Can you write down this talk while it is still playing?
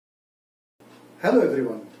Hello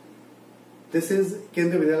everyone. This is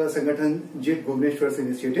Kendra Vidyalaya Sangathan JIT Bhubaneswar's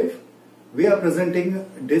initiative. We are presenting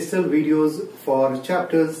digital videos for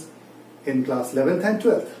chapters in class 11th and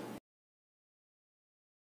 12th.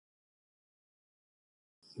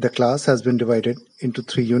 The class has been divided into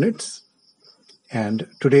 3 units, and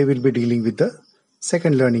today we'll be dealing with the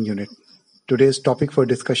second learning unit. Today's topic for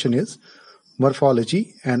discussion is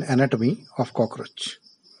Morphology and Anatomy of Cockroach.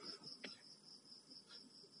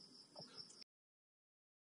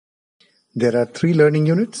 There are 3 learning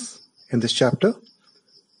units in this chapter.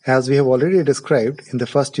 As we have already described in the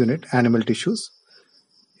first unit, animal tissues,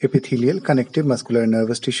 epithelial, connective, muscular and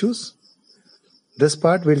nervous tissues. This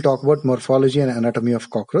part we'll talk about morphology and anatomy of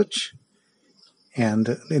cockroach.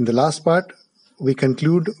 And in the last part, we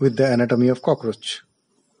conclude with the anatomy of cockroach.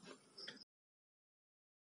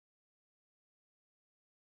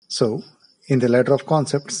 So, in the ladder of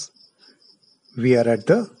concepts, we are at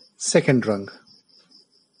the second rung.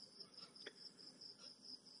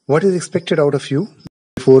 What is expected out of you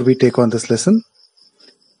before we take on this lesson?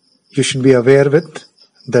 You should be aware with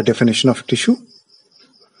the definition of tissue,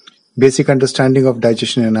 basic understanding of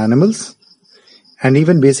digestion in animals, and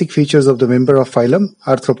even basic features of the member of phylum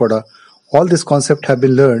Arthropoda. All these concepts have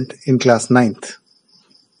been learned in class 9th.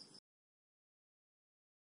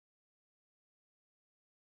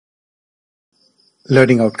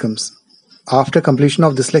 Learning outcomes. After completion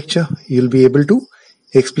of this lecture, you'll be able to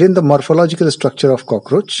explain the morphological structure of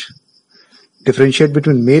cockroach, differentiate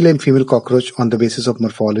between male and female cockroach on the basis of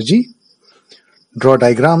morphology, draw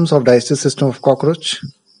diagrams of digestive system of cockroach,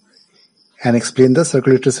 and explain the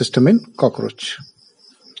circulatory system in cockroach.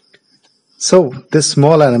 So, this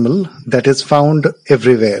small animal that is found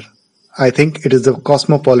everywhere, I think it is a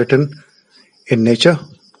cosmopolitan in nature,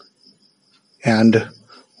 and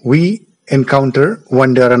we encounter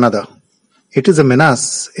one day or another. It is a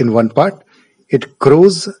menace in one part. It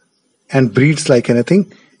grows and breeds like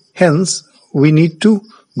anything. Hence, we need to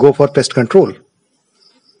go for pest control.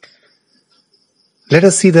 Let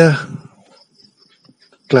us see the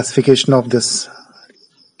classification of this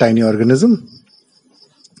tiny organism.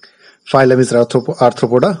 Phylum is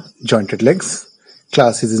Arthropoda, jointed legs.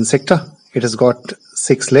 Class is Insecta. It has got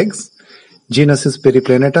 6 legs. Genus is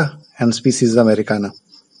Periplaneta and species is Americana.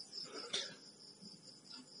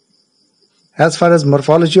 As far as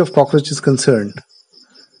morphology of cockroach is concerned,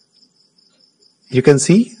 you can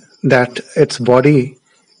see that its body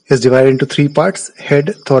is divided into 3 parts: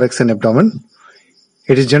 head, thorax and abdomen.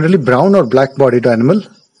 It is generally brown or black bodied animal,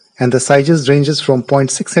 and the sizes ranges from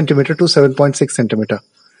 0.6 cm to 7.6 cm.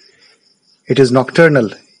 It is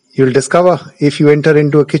nocturnal. You will discover if you enter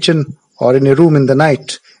into a kitchen or in a room in the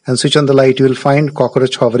night and switch on the light, you will find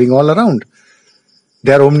cockroach hovering all around.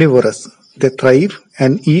 They are omnivorous. They thrive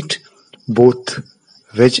and eat both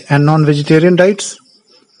veg and non-vegetarian diets.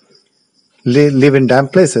 Live in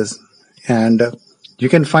damp places, and you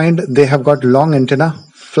can find they have got long antenna,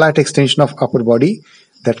 flat extension of upper body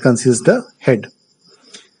that conceals the head.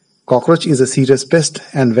 Cockroach is a serious pest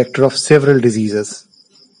and vector of several diseases.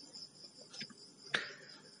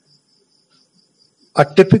 A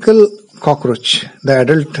typical cockroach, the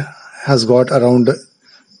adult has got around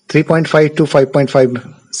 3.5 to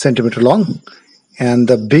 5.5 centimeter long, and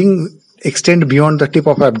the wing extend beyond the tip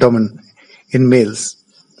of abdomen in males.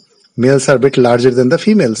 Males are a bit larger than the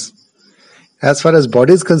females. As far as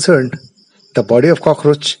body is concerned, the body of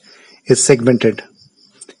cockroach is segmented,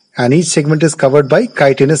 and each segment is covered by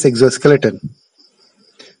chitinous exoskeleton.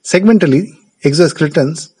 Segmentally,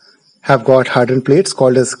 exoskeletons have got hardened plates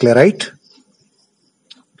called as sclerite.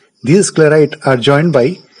 These sclerite are joined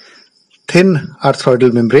by thin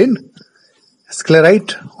arthroidal membrane.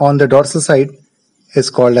 Sclerite on the dorsal side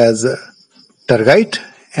is called as tergite,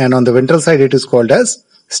 and on the ventral side it is called as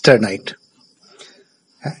sternite.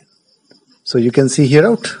 So you can see here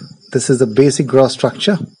out, this is the basic gross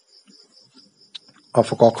structure of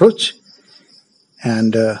a cockroach,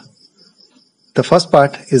 and the first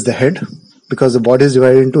part is the head, because the body is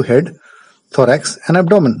divided into head, thorax and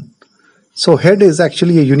abdomen. So head is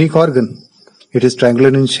actually a unique organ. It is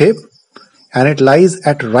triangular in shape and it lies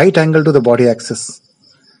at right angle to the body axis.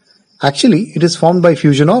 Actually, it is formed by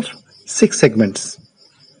fusion of 6 segments,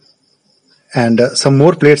 and some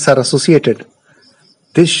more plates are associated.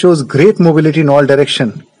 This shows great mobility in all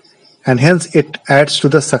direction, and hence it adds to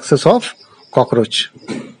the success of cockroach.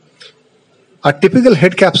 A typical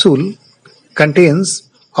head capsule contains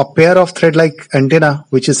a pair of thread-like antennae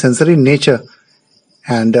which is sensory in nature,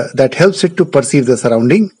 and that helps it to perceive the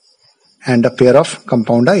surrounding, and a pair of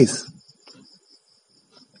compound eyes.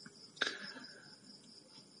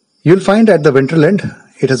 You'll find at the ventral end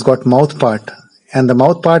it has got mouth part, and the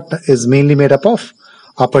mouth part is mainly made up of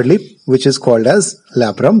upper lip, which is called as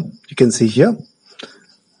labrum. You can see here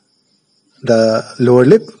the lower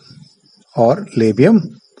lip or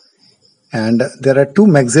labium, and there are two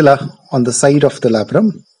maxilla on the side of the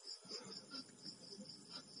labrum,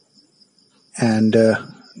 and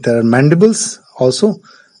there are mandibles also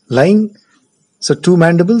lying. So two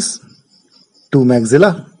mandibles, two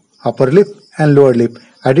maxilla, upper lip and lower lip.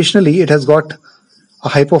 Additionally, it has got a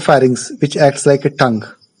hypopharynx which acts like a tongue,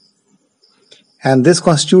 and this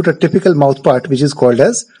constitutes a typical mouth part which is called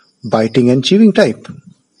as biting and chewing type.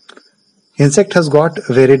 Insect has got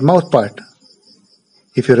varied mouth part.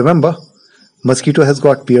 If you remember, mosquito has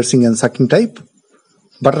got piercing and sucking type,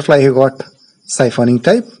 butterfly has got siphoning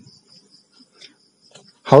type,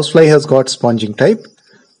 housefly has got sponging type.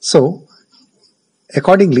 So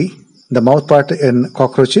accordingly, the mouth part in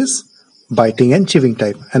cockroach is biting and chewing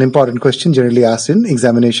type. An important question generally asked in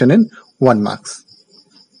examination in 1 marks.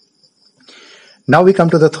 Now we come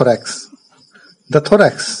to the thorax. The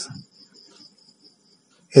thorax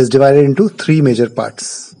is divided into three major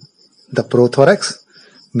parts: the prothorax,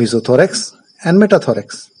 mesothorax and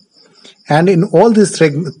metathorax. And in all these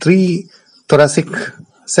three thoracic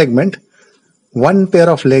segment, one pair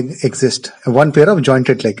of leg exists, one pair of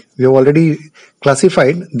jointed leg. We have already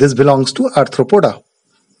classified this belongs to arthropoda.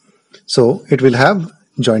 So it will have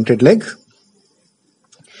jointed leg.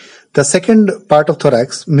 The second part of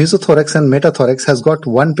thorax, mesothorax and metathorax, has got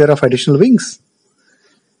one pair of additional wings.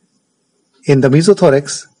 In the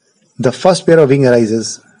mesothorax, the first pair of wing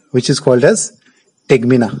arises, which is called as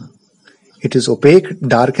tegmina. It is opaque,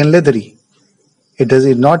 dark and leathery. It is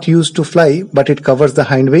not used to fly, but it covers the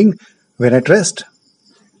hind wing when at rest.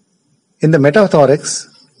 In the metathorax,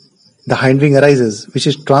 the hind wing arises, which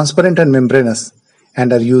is transparent and membranous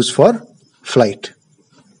and are used for flight.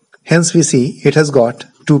 Hence we see it has got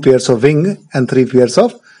two pairs of wing and three pairs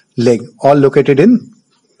of leg, all located in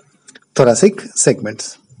thoracic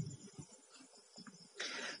segments.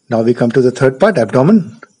 Now we come to the third part,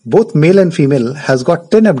 abdomen. Both male and female has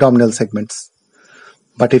got 10 abdominal segments.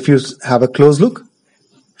 But if you have a close look,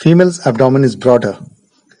 female's abdomen is broader.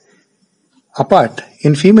 Apart,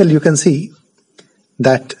 in female you can see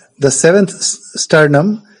that the 7th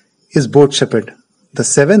sternum is boat-shaped. The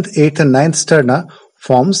 7th, 8th and 9th sterna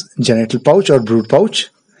forms genital pouch or brood pouch.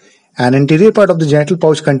 An anterior part of the genital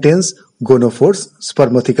pouch contains gonophores,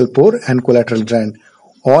 spermathecal pore and collateral gland,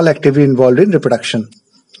 all actively involved in reproduction.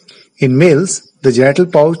 In males, the genital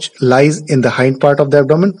pouch lies in the hind part of the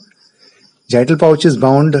abdomen. Genital pouch is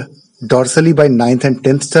bound dorsally by 9th and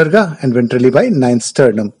 10th sterga and ventrally by 9th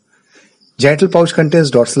sternum. Genital pouch contains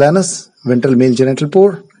dorsal anus, ventral male genital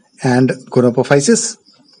pore and gonopophysis.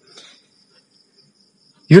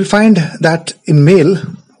 You will find that in male,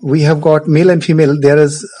 we have got male and female, there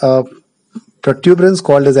is a protuberance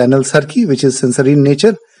called as anal cerci, which is sensory in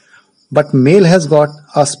nature. But male has got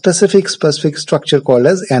a specific structure called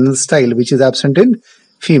as anal style, which is absent in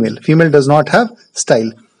female. Female does not have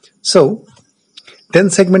style. So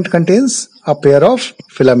 10th segment contains a pair of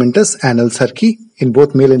filamentous anal cerci in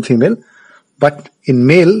both male and female. But in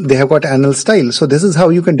male, they have got anal style. So this is how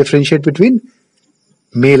you can differentiate between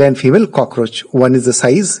male and female cockroach. One is the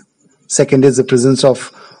size. Second is the presence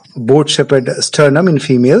of boat-shaped sternum in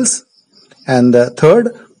females. And the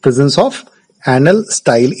third, presence of anal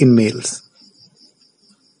style in males.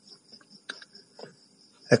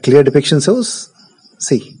 A clear depiction shows,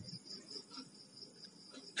 see,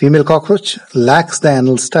 female cockroach lacks the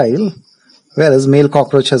anal style, whereas male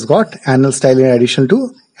cockroach has got anal style in addition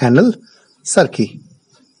to anal cerci.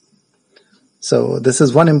 So this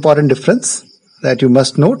is one important difference that you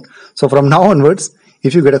must note. So from now onwards,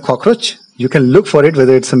 if you get a cockroach, you can look for it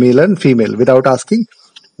whether it's a male and female without asking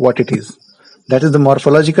what it is. That is the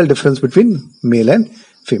morphological difference between male and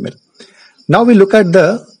female. Now we look at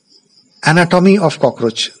the anatomy of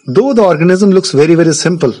cockroach. Though the organism looks very, very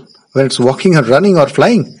simple when it's walking or running or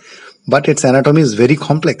flying, but its anatomy is very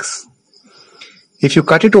complex. If you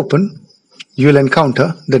cut it open, you will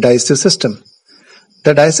encounter the digestive system.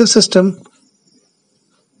 The digestive system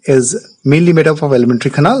is mainly made up of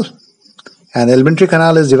alimentary canal, and the alimentary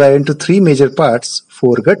canal is divided into three major parts: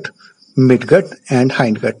 foregut, midgut and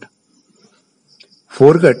hindgut.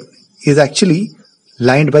 Foregut is actually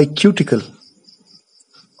lined by cuticle.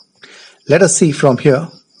 Let us see from here.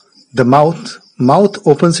 The mouth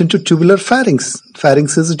opens into tubular pharynx.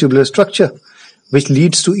 Pharynx is a tubular structure which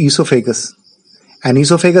leads to esophagus, and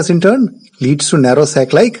esophagus in turn leads to narrow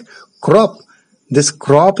sac-like crop. This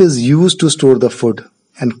crop is used to store the food,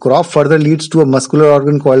 and crop further leads to a muscular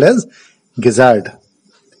organ called as gizzard,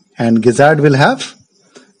 and gizzard will have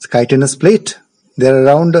chitinous plate. There are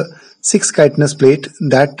around 6 chitinous plate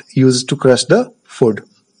that used to crush the food.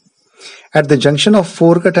 At the junction of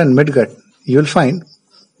foregut and midgut, you will find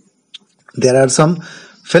there are some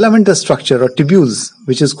filamentous structure or tubules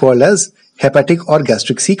which is called as hepatic or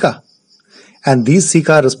gastric ceca, and these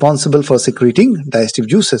ceca are responsible for secreting digestive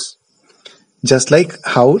juices, just like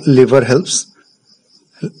how liver helps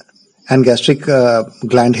and gastric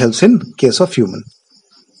gland helps in case of human.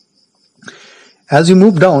 As you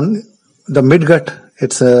move down the midgut,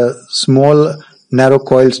 it's a small narrow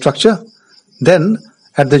coiled structure. Then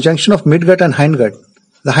at the junction of midgut and hindgut,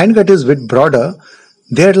 the hindgut is a bit broader.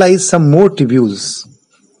 There lies some more tubules,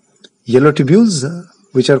 yellow tubules,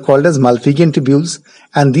 which are called as Malpighian tubules,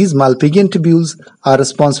 and these Malpighian tubules are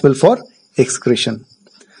responsible for excretion.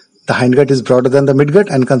 The hindgut is broader than the midgut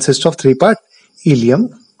and consists of 3 parts: ileum,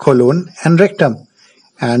 colon and rectum.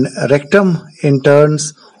 And rectum in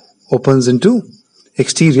turns opens into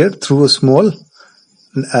exterior through a small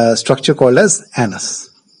structure called as anus.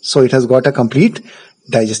 So it has got a complete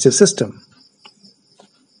digestive system.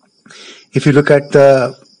 If you look at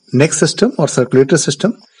the neck system or circulatory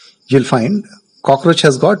system, you'll find cockroach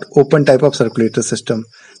has got open type of circulatory system.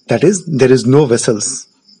 That is, there is no vessels.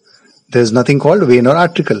 There is nothing called vein or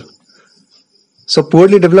artericle. So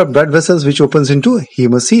poorly developed blood vessels which opens into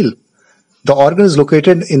hemocoel. The organ is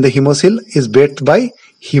located in the hemocoel is bathed by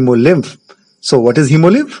hemolymph. So what is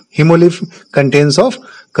hemolymph? Hemolymph contains of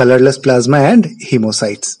colorless plasma and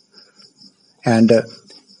hemocytes. And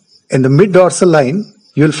in the mid-dorsal line,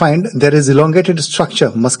 you will find there is elongated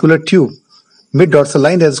structure, muscular tube. Mid-dorsal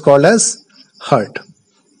line that is called as heart.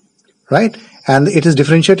 Right? And it is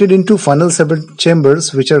differentiated into funnel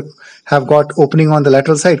chambers which have got opening on the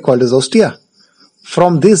lateral side called as ostia.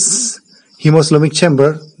 From this hemocoelomic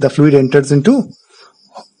chamber, the fluid enters into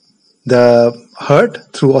the heart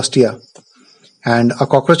through ostia. And a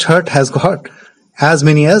cockroach heart has got as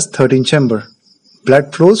many as 13 chambers.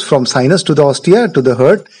 Blood flows from sinus to the ostia to the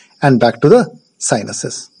heart and back to the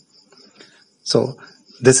sinuses. So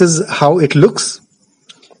this is how it looks.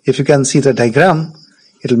 If you can see the diagram,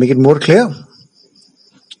 it will make it more clear.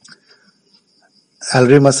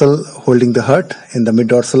 Alveolar muscle holding the heart in the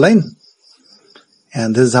mid-dorsal line.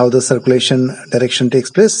 And this is how the circulation direction takes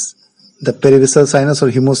place. The perivisceral sinus or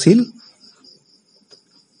hemocoel,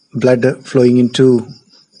 blood flowing into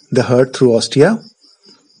the heart through ostia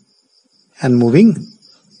and moving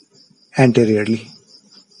anteriorly.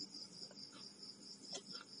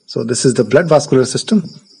 So this is the blood vascular system.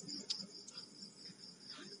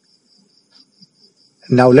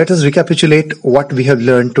 Now let us recapitulate what we have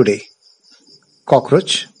learned today.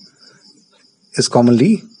 Cockroach is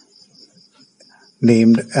commonly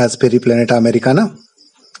named as Periplaneta americana.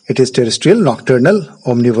 It is terrestrial, nocturnal,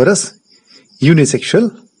 omnivorous,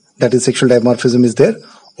 unisexual, that is sexual dimorphism is there.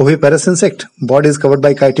 Oviparous insect. Body is covered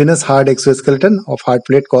by chitinous hard exoskeleton of hard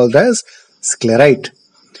plate called as sclerite.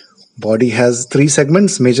 Body has 3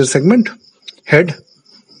 segments, major segment, head,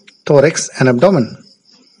 thorax and abdomen.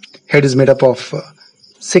 Head is made up of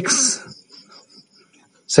 6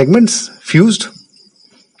 segments fused.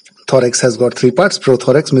 Thorax has got 3 parts,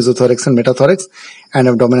 prothorax, mesothorax and metathorax, and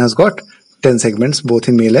abdomen has got 10 segments both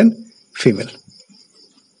in male and female.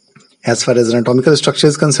 As far as anatomical structure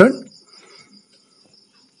is concerned,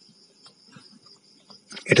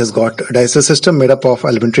 it has got a digestive system made up of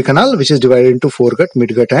alimentary canal which is divided into foregut,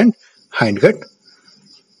 midgut and hindgut.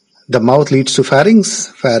 The mouth leads to pharynx,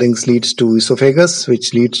 pharynx leads to esophagus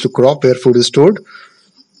which leads to crop where food is stored.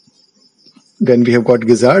 Then we have got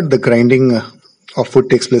gizzard, the grinding of food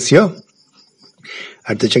takes place here.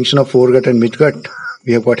 At the junction of foregut and midgut,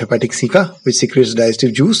 we have got hepatic ceca which secretes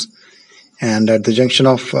digestive juice. And at the junction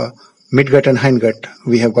of midgut and hindgut,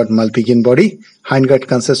 we have got Malpighian body. Hindgut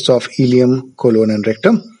consists of ileum, colon and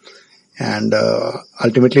rectum. And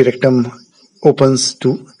ultimately rectum opens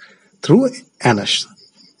through anus.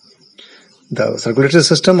 The circulatory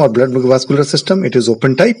system or blood vascular system, it is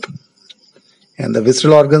open type. And the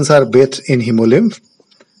visceral organs are bathed in hemolymph,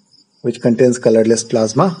 which contains colorless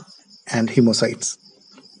plasma and hemocytes.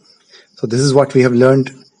 So this is what we have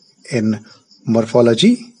learned in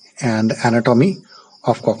morphology and anatomy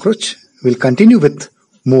of cockroach. We'll continue with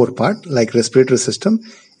more part like respiratory system,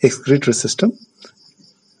 excretory system,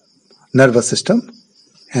 nervous system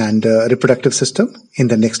and reproductive system in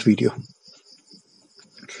the next video.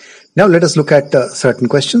 Now let us look at certain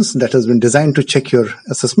questions that has been designed to check your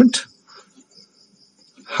assessment.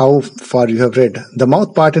 How far you have read. The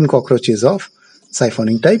mouth part in cockroach is of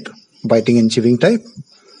siphoning type, biting and chewing type,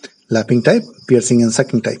 lapping type, piercing and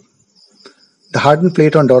sucking type. The hardened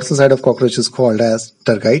plate on dorsal side of cockroach is called as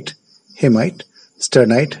tergite, hemite,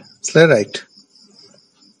 sternite, sclerite.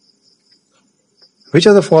 Which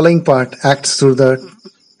of the following part acts through the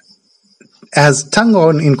as tongue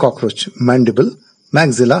on in cockroach? Mandible,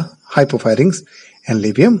 maxilla, hypopharynx, and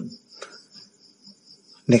labium.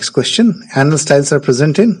 Next question. Anal styles are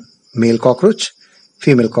present in male cockroach,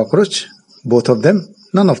 female cockroach, both of them,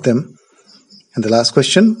 none of them. And the last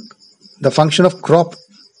question. The function of crop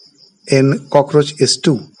in cockroach is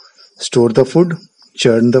to store the food,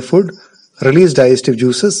 churn the food, release digestive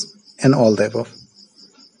juices, and all the above.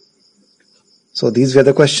 So these were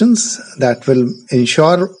the questions that will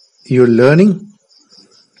ensure your learning.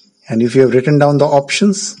 And if you have written down the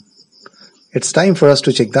options, it's time for us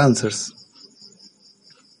to check the answers.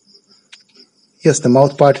 Yes, the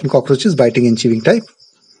mouth part in cockroach is biting and chewing type.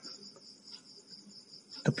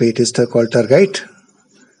 The plate is called tergite.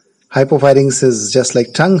 Hypopharynx is just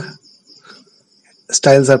like tongue.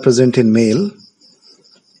 Styles are present in male,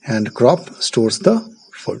 and crop stores the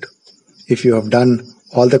food. If you have done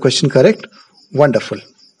all the question correct, wonderful.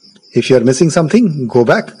 If you are missing something, go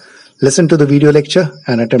back, listen to the video lecture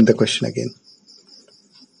and attempt the question again.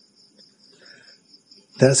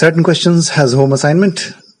 There are certain questions as home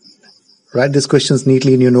assignment. Write these questions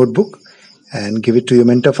neatly in your notebook and give it to your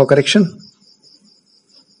mentor for correction.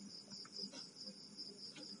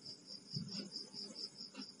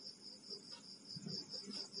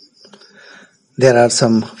 There are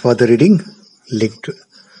some further reading linked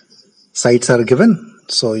sites are given,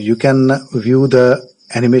 so you can view the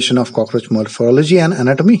animation of cockroach morphology and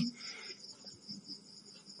anatomy.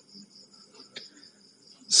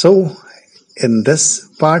 So in this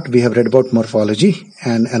part we have read about morphology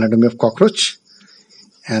and anatomy of cockroach,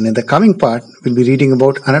 and in the coming part we'll be reading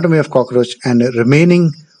about anatomy of cockroach and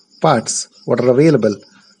remaining parts, what are available,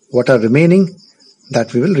 what are remaining,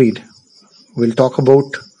 that we will read. We'll talk about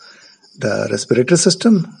the respiratory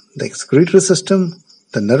system, the excretory system,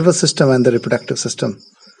 the nervous system, and the reproductive system.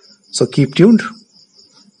 So keep tuned.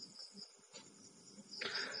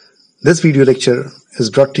 This video lecture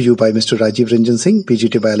is brought to you by Mr. Rajiv Ranjan Singh,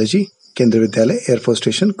 PGT Biology, Kendriya Vidyalaya, Air Force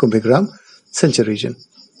Station, Kumbhigram, Silchar region.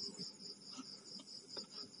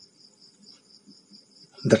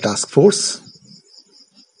 The task force.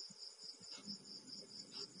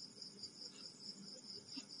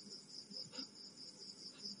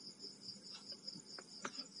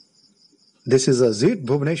 This is a ZIT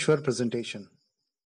Bhubaneswar presentation.